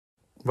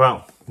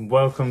Well,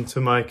 welcome to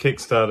my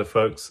Kickstarter,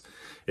 folks.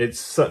 It's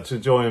such a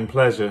joy and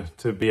pleasure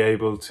to be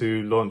able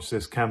to launch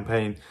this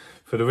campaign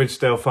for the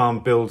Ridgedale Farm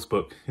Builds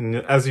book. And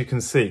as you can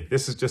see,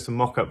 this is just a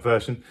mock-up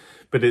version,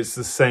 but it's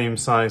the same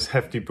size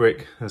hefty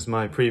brick as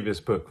my previous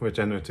book,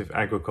 Regenerative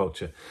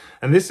Agriculture.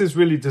 And this is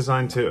really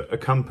designed to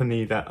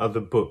accompany that other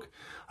book.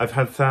 I've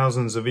had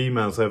thousands of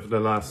emails over the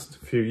last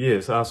few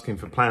years asking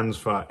for plans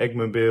for our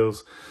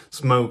eggmobiles,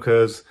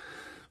 smokers,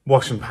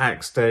 wash and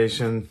pack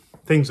station,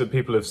 things that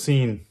people have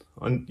seen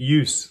on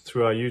use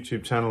through our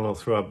YouTube channel or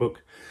through our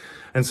book.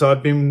 And so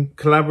I've been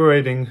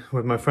collaborating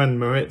with my friend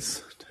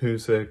Moritz,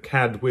 who's a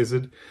CAD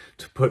wizard,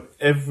 to put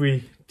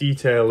every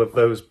detail of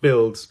those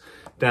builds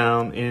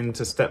down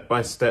into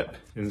step-by-step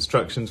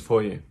instructions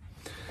for you.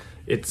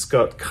 It's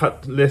got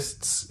cut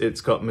lists,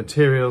 it's got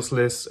materials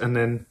lists, and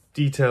then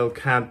detailed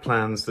CAD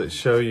plans that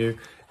show you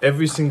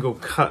every single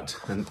cut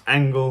and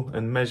angle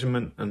and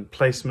measurement and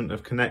placement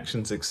of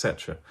connections,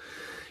 etc.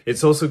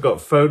 It's also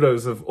got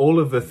photos of all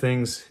of the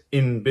things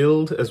in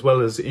build as well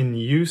as in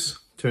use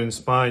to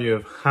inspire you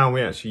of how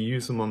we actually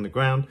use them on the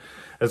ground,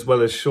 as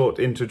well as short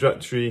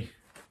introductory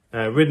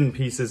written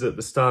pieces at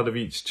the start of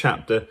each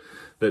chapter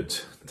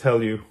that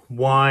tell you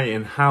why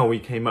and how we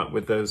came up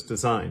with those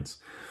designs.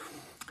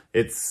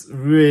 It's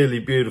really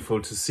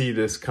beautiful to see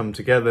this come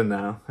together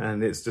now,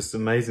 and it's just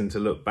amazing to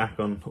look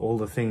back on all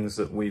the things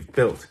that we've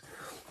built.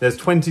 There's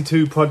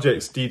 22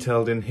 projects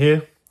detailed in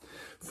here,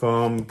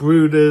 from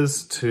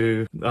brooders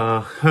to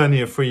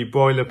hernia-free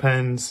broiler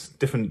pens,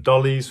 different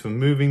dollies for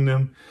moving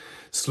them,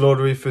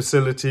 slaughtery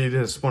facility,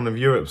 that's one of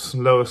Europe's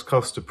lowest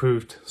cost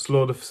approved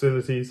slaughter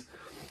facilities,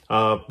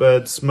 our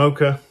bird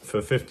smoker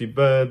for 50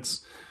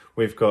 birds,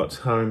 we've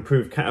got our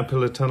improved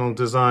caterpillar tunnel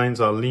designs,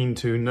 our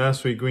lean-to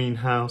nursery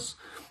greenhouse,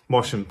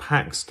 wash and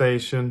pack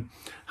station,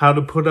 how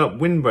to put up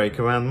windbreak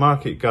around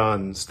market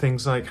gardens,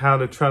 things like how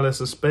to trellis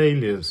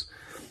espaliers.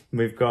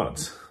 We've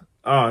got,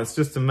 it's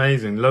just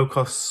amazing,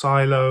 low-cost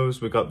silos.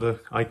 We've got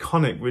the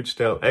iconic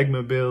Ridgedale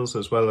eggmobiles,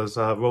 as well as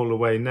our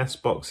roll-away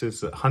nest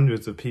boxes that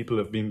hundreds of people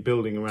have been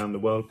building around the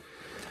world.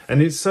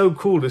 And it's so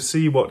cool to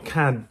see what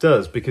CAD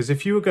does, because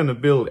if you were going to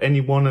build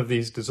any one of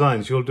these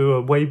designs, you'll do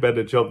a way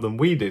better job than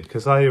we did,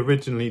 because I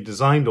originally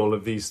designed all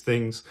of these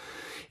things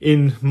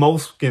in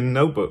Moleskin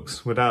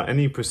notebooks without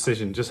any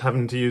precision, just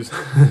having to use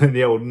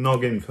the old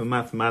noggin for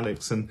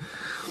mathematics. And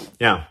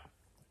yeah,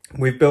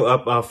 we've built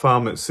up our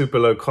farm at super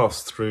low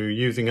cost through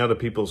using other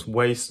people's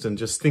waste and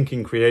just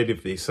thinking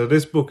creatively. So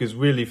this book is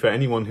really for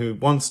anyone who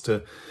wants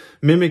to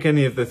mimic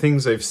any of the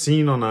things they've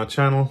seen on our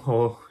channel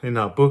or in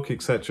our book,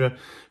 etc.,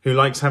 who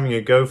likes having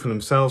a go for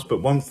themselves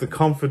but wants the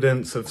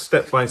confidence of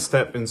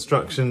step-by-step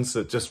instructions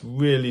that just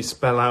really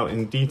spell out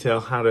in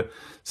detail how to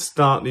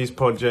start these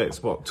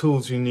projects, what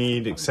tools you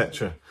need,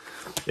 etc.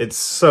 It's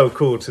so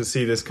cool to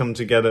see this come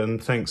together,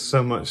 and thanks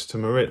so much to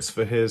Moritz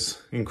for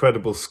his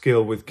incredible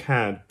skill with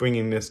CAD,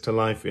 bringing this to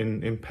life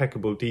in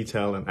impeccable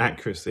detail and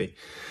accuracy.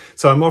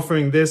 So I'm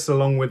offering this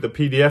along with the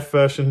PDF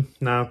version.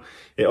 Now,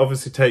 it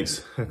obviously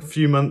takes a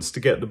few months to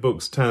get the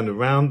books turned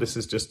around. This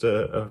is just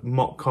a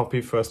mock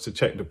copy for us to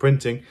check the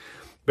printing.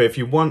 But if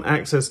you want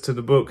access to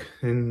the book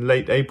in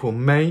late April,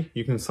 May,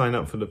 you can sign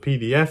up for the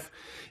PDF.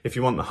 If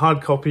you want the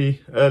hard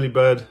copy, early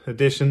bird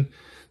edition,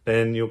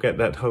 then you'll get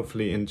that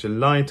hopefully in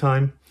July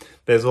time.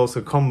 There's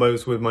also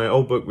combos with my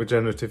old book,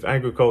 Regenerative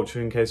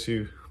Agriculture, in case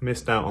you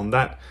missed out on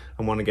that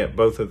and want to get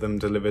both of them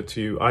delivered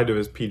to you, either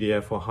as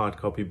PDF or hard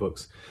copy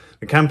books.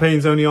 The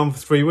campaign's only on for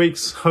 3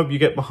 weeks. Hope you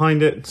get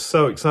behind it.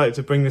 So excited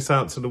to bring this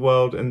out to the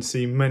world and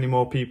see many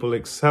more people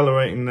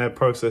accelerating their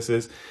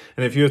processes.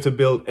 And if you were to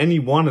build any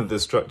one of the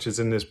structures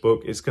in this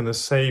book, it's going to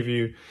save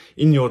you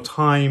in your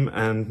time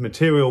and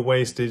material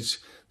wastage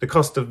the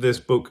cost of this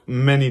book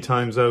many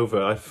times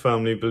over. I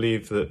firmly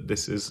believe that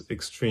this is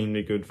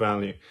extremely good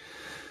value.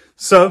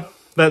 So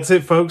that's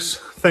it, folks.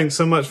 Thanks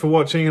so much for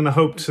watching, and I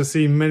hope to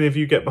see many of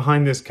you get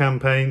behind this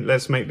campaign.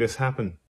 Let's make this happen.